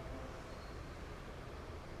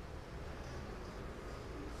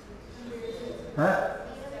 Huh?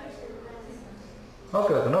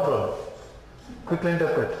 Okay, no problem. Quickly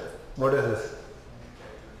interpret. What is this?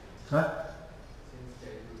 Huh?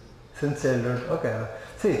 Since childhood. Okay.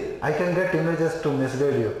 See, I can get images to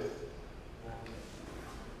misguide you.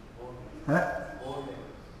 Huh?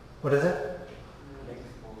 What is it?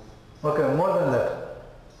 Okay, more than that.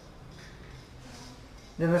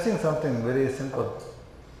 You are missing something very simple.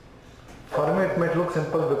 For me it might look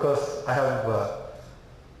simple because I have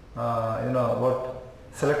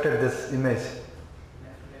selected this image.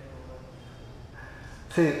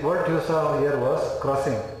 See, what you saw here was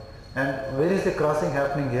crossing. And where is the crossing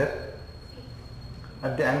happening here?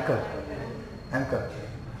 At the ankle.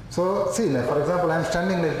 So see, for example, I am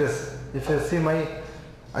standing like this. If you see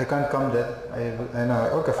I can't come there. I know.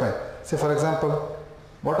 Okay, fine. See, for example,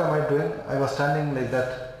 what am I doing? I was standing like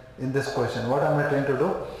that in this position. What am I trying to do?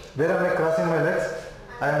 Where am I crossing my legs?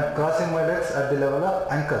 I am crossing my legs at the level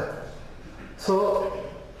of ankle. So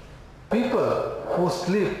people who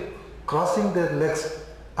sleep crossing their legs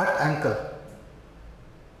at ankle.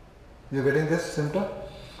 You getting this symptom?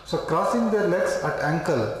 So crossing their legs at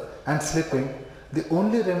ankle and sleeping, the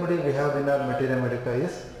only remedy we have in our materia medica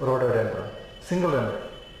is rhododendron. Single remedy.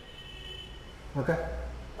 Okay?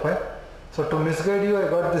 Fine? So to misguide you, I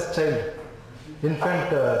got this child, infant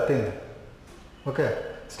thing. Okay.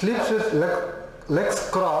 Sleeps with legs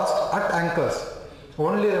crossed at ankles.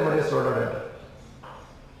 Only remedy is rhododendron.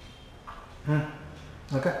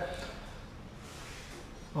 Okay.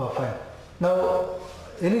 Oh, fine. Now,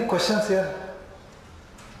 any questions here?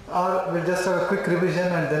 Or we'll just have a quick revision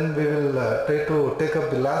and then we will try to take up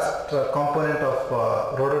the last component of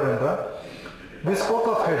rhododendron. We spoke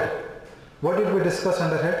of head. What did we discuss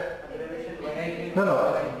under head?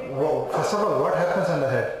 No. First of all, what happens under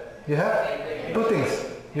head? You have two things.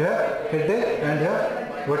 You have headache and you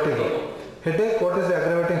have vertigo. Headache, what is the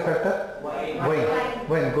aggravating factor?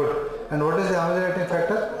 Wine, good. And what is the ameliorating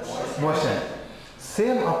factor? Motion.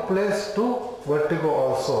 Same applies to vertigo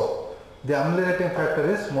also. The ameliorating factor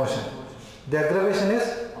is motion. The aggravation is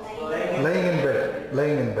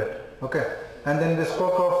lying in bed. Okay. And then we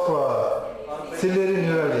spoke of ciliary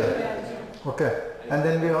neuralgia. Okay. And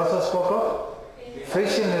then we also spoke of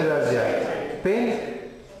facial neuralgia. Pain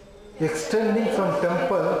extending from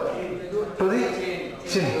temple to the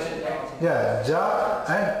chin. Yeah, jaw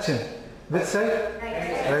and chin. Which side?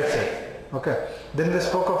 Right side. Okay. Then we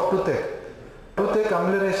spoke of toothache. Toothache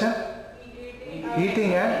amelioration,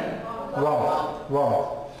 eating and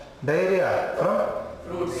warm. Diarrhea from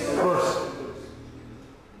fruits.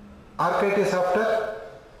 Arthritis after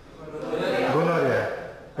gonorrhea.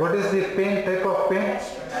 What is the pain, type of pain?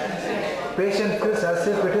 Patient feels as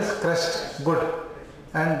if it is crushed. Good.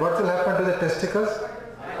 And what will happen to the testicles?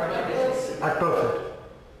 Atrophy.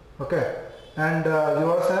 Okay. And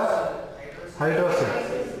you also have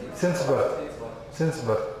hydrosis since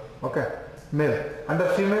birth. Okay. Male. Under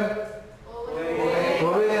female?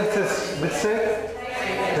 Ovarian cyst. Which side?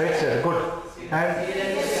 Right side. Good. And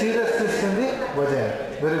serous cyst in the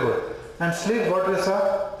vagina. Very good. And sleep, what we saw?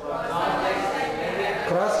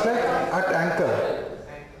 Cross leg at ankle.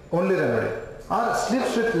 Only remedy. Or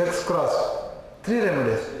sleeps with legs crossed. 3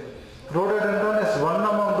 remedies. Rhododendron is one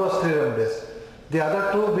among those 3 remedies. The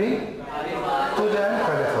other 2 being Tuja and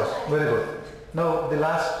Califos. Very good. Now the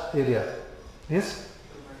last area is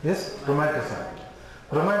rheumatism.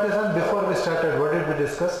 Rheumatism, before we started, what did we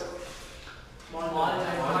discuss?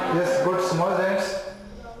 Yes, good. Small joints.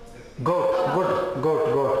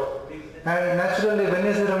 Goat. And naturally, when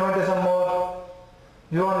is the rheumatism more?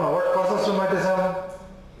 You all know what causes rheumatism?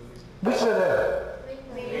 Which weather?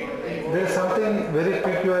 There is something very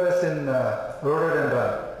peculiar in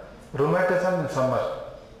rhododendron. Rheumatism in summer.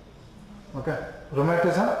 Okay.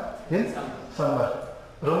 Rheumatism in summer.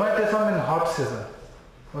 Rheumatism in hot season.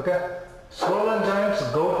 Okay. Swollen joints,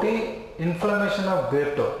 gouty, inflammation of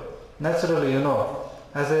great toe. Naturally, you know,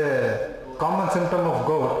 as a common symptom of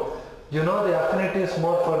gout, you know the affinity is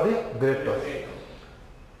more for the great toe.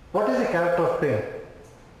 What is the character of pain?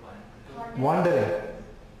 Wandering.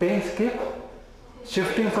 Pains keep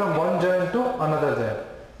shifting from one joint to another joint.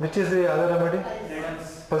 Which is the other remedy?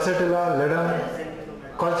 Pulsatilla, ledum,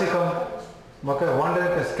 colchicum. Okay,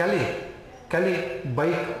 wandering is Cali,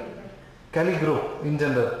 bike, Cali group in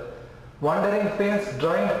general. Wandering pains,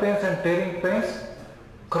 joint pains and tearing pains,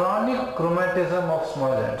 chronic rheumatism of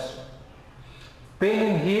small joints. Pain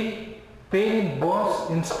in heel, pain in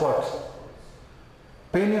bones in spots.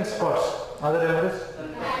 Pain in spots. Other remedies?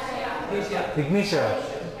 Ignitia.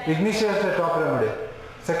 Ignitia is the top remedy.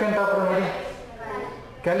 Second top remedy?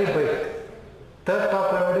 Cali bike. Third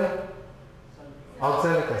top remedy?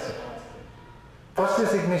 Oxalic acid. First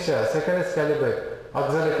is ignitia, second is Cali bike,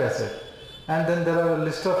 oxalic acid. And then there are a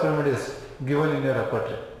list of remedies given in your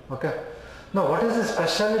repertoire. Okay. Now, what is the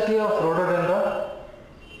speciality of rhododendron?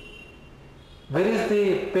 Where is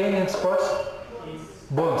the pain in spots?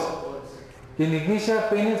 Bones. In ignitia,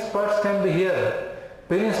 pain in spots can be here.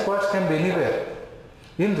 Pain in spots can be anywhere.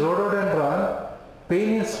 In rhododendron,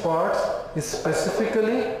 pain in spots is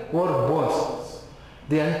specifically over bones.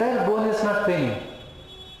 The entire bone is not paining.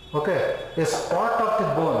 Okay. A spot of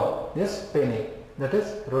the bone is paining. That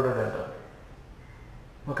is rhododendron.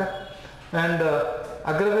 Okay. And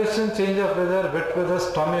aggravation, change of weather, wet weather,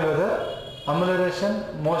 stormy weather,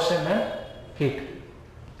 amelioration, motion and heat.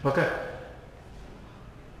 Okay.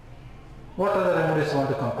 What other remedies you want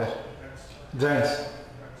to compare? Joints.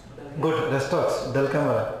 Good. Restox,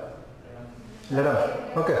 Delcamera,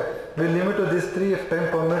 Ledum. Okay. We will limit to these 3. If time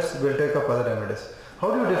permits, we will take up other remedies.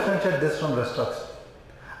 How do you differentiate this from Restox?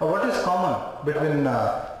 What is common between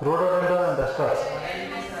rhododendron and Restox?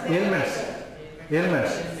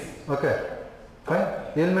 Ailments. Okay. Fine.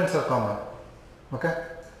 Ailments are common. Okay.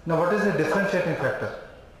 Now what is the differentiating factor?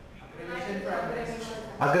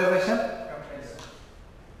 Aggravation,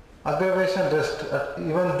 rest.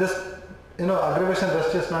 Even this, aggravation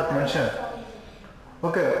rest is not mentioned.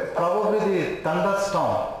 Okay. Probably the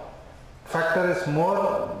thunderstorm factor is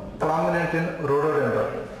more prominent in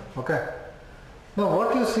rhododendron. Okay. Now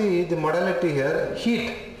what you see, the modality here,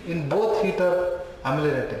 heat, in both heat are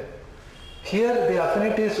ameliorating. Here the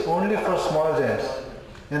affinity is only for small giants.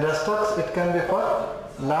 In Rustox it can be for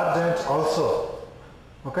large giants also.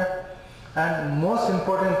 Okay. And most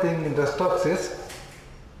important thing in Rustox is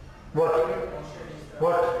what?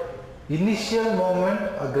 Initial movement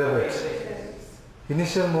aggravates.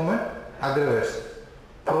 Initial movement aggravates.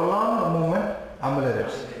 Prolonged movement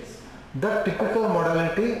ameliorates. That typical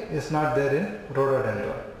modality is not there in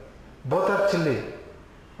rhododendron. Both are chilly.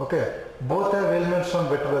 Okay. Both have ailments from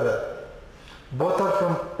wet weather. Both are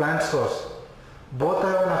from plant source. Both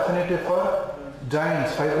have an affinity for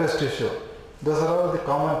joints, fibrous tissue. Those are all the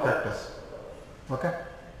common factors. Okay.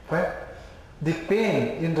 Fine. The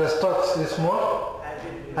pain in Rustox is more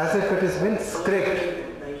as if it has been scraped.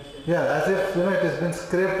 Yeah, as if it has been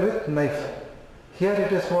scraped with knife. Here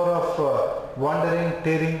it is more of wandering,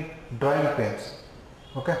 tearing, drawing pains.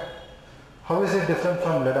 Okay. How is it different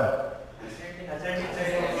from ledam?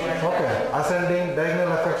 Okay. Ascending,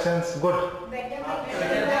 diagonal affections, good.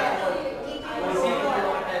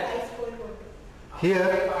 Here,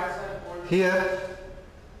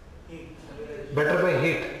 better by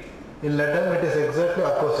heat. In ledam it is exactly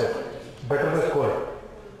opposite. Better by cold.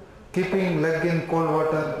 Keeping leg in cold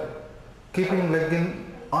water, keeping leg in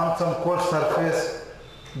on some cold surface,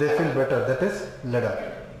 they feel better. That is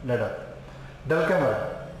ledam. Dulcamer.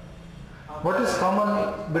 What is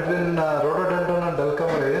common between rhododendron and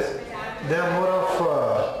dulcamer is they are more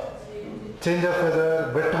of change of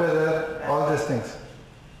weather, wet weather, all these things.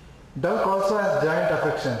 Dulk also has joint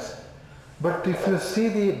affections. But if you see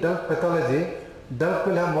the dulk pathology, dulk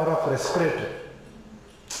will have more of respiratory.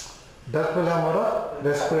 Dulk will have more of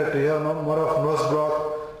respiratory. You have more of nose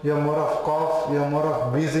block, you have more of cough, you have more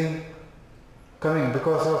of wheezing coming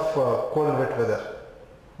because of cold wet weather.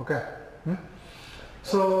 Okay.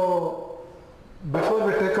 So before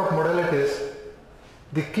we take up modalities,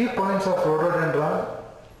 the key points of rhododendron,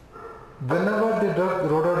 whenever the drug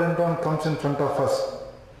rhododendron comes in front of us,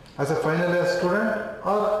 as a final year student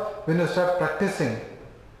or when you start practicing,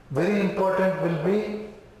 very important will be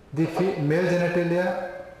the male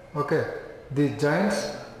genitalia, okay, the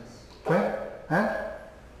joints, okay, and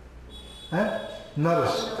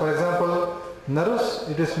nerves. For example, nerves,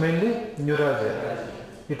 it is mainly neuralgia.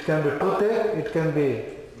 It can be toothache, it can be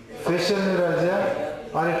facial neuralgia,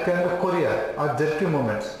 or it can be chorea or jerky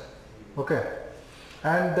movements. Okay,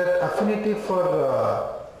 and that affinity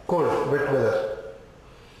for cold, wet weather.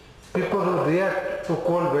 People who react to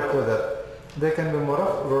cold, wet weather, they can be more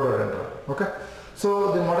of rhododendron. Okay,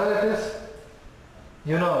 so the modalities,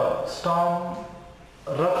 storm,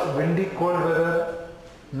 rough, windy, cold weather,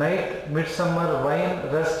 night, midsummer,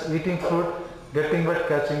 wine, rest, eating fruit, getting wet,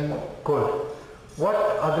 catching cold. What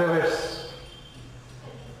aggravates?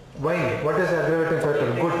 Wine. What is the aggravating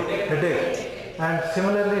factor? Good, headache. And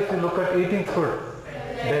similarly, if you look at eating fruit,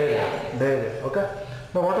 diarrhea. Okay.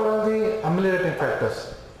 Now, what are all the ameliorating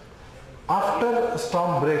factors? After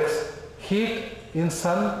storm breaks, heat in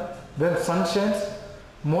sun, when sun shines,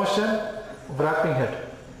 motion, wrapping head.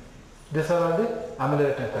 These are all the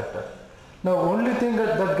ameliorating factors. Now, only thing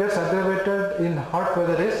that gets aggravated in hot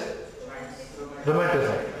weather is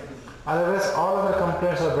rheumatism. Otherwise, all other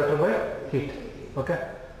complaints are better by heat. Okay.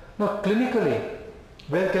 Now, clinically,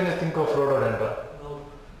 where can you think of rhododendron?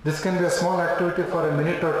 This can be a small activity for a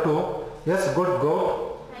minute or two. Yes, good,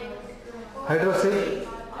 go. Hydrosis,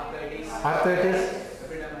 arthritis,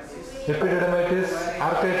 epididymitis,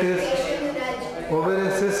 arthritis,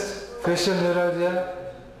 ovarian cyst, facial neuralgia,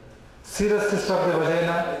 serous cyst of the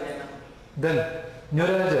vagina, then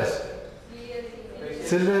neuralgias,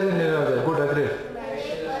 ciliary neuralgia, good, agreed.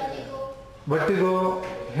 Vertigo,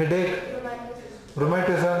 headache,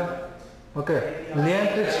 rheumatism, okay,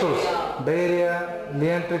 liantric stools, diarrhea,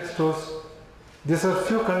 liantric stools. These are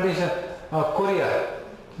few conditions. Chorea.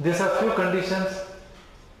 These are few conditions.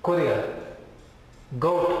 Chorea,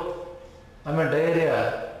 gout,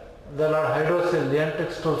 diarrhea, the hydrocele,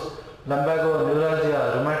 liantric stools, lumbago,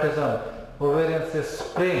 neuralgia, rheumatism, ovarian cyst,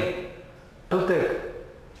 sprain, toothache,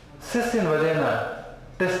 cyst in vagina,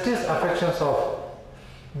 testis affections of.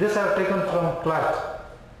 This I have taken from Clark.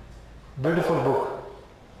 Beautiful book.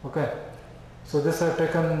 Okay. So this I have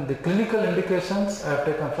taken, the clinical indications I have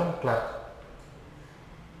taken from Clark.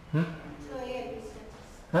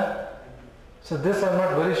 So this I am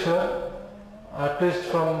not very sure, at least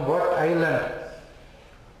from what I learned.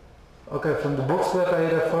 Okay, from the books that I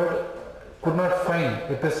referred, could not find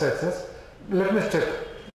epistaxis. Let me check.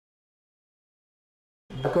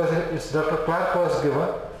 Because it's Dr. Clark was given.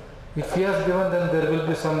 If he has given, then there will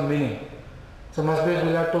be some meaning. So must be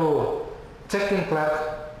we'll have to check in Clark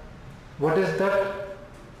what is that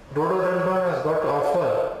rhododendron has got to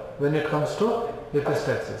offer when it comes to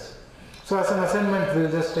epistaxis. So as an assignment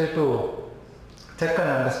we'll just try to check and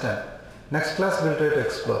understand. Next class we'll try to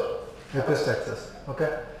explore epistaxis.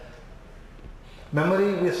 Okay.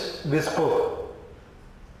 Memory we spoke.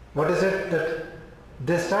 What is it that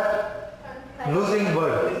they start losing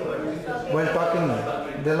word while talking?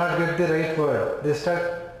 They'll not get the right word. They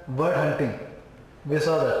start word hunting. We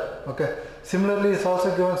saw that. Okay. Similarly, it's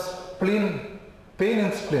also given spleen, pain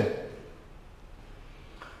in spleen.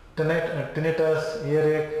 Tinnitus,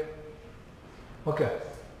 earache. Okay.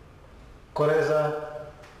 Coryza.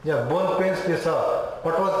 Yeah, bone pains we saw.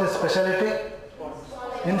 What was the specialty?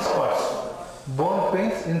 In spots. Bone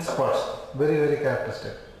pains in spots. Very, very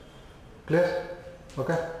characteristic. Clear?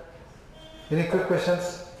 Okay. Any quick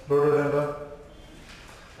questions? Rhododendron.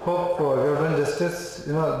 Hope you have done justice,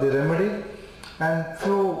 the remedy and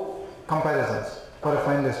few comparisons for a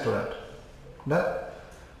final student. Done?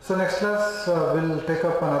 So next class we'll take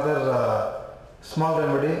up another small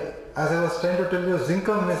remedy. As I was trying to tell you,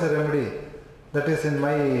 zincum is a remedy that is in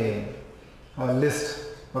my list.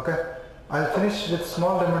 Okay. I'll finish with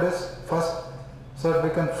small remedies first so that we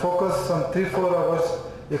can focus on 3-4 hours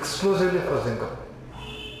exclusively for zincum.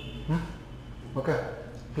 Okay.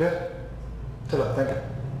 Clear? Chalo, thank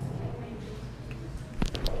you.